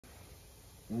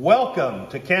Welcome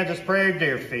to Kansas Prairie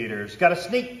Deer Feeders. Got a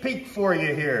sneak peek for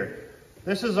you here.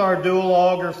 This is our dual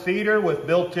auger feeder with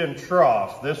built-in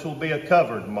trough. This will be a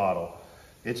covered model.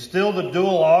 It's still the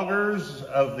dual augers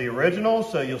of the original,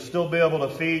 so you'll still be able to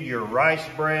feed your rice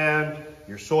bran,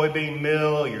 your soybean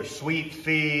meal, your sweet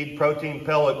feed, protein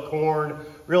pellet corn,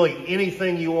 really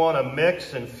anything you want to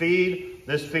mix and feed,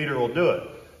 this feeder will do it.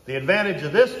 The advantage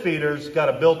of this feeder's got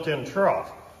a built-in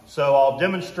trough. So I'll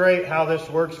demonstrate how this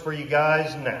works for you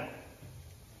guys now.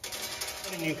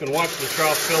 And you can watch the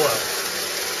trough fill up.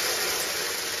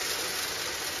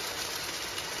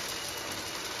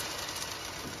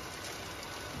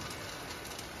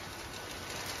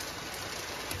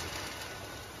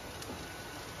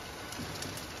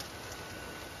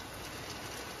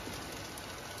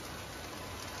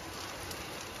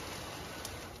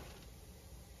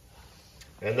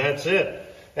 And that's it.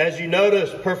 As you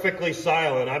notice, perfectly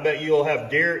silent. I bet you'll have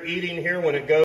deer eating here when it goes.